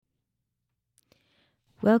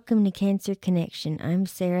Welcome to Cancer Connection. I'm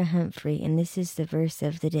Sarah Humphrey, and this is the verse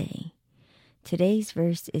of the day. Today's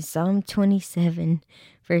verse is Psalm 27,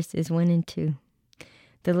 verses 1 and 2.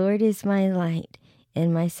 The Lord is my light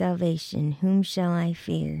and my salvation. Whom shall I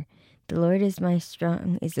fear? The Lord is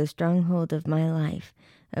the stronghold of my life.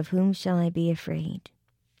 Of whom shall I be afraid?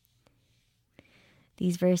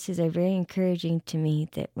 These verses are very encouraging to me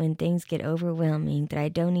that when things get overwhelming, that I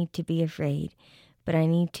don't need to be afraid, but I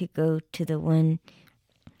need to go to the one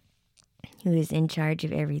who is in charge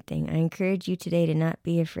of everything. I encourage you today to not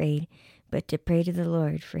be afraid, but to pray to the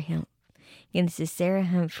Lord for help. Again, this is Sarah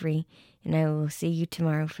Humphrey, and I will see you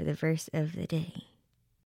tomorrow for the verse of the day.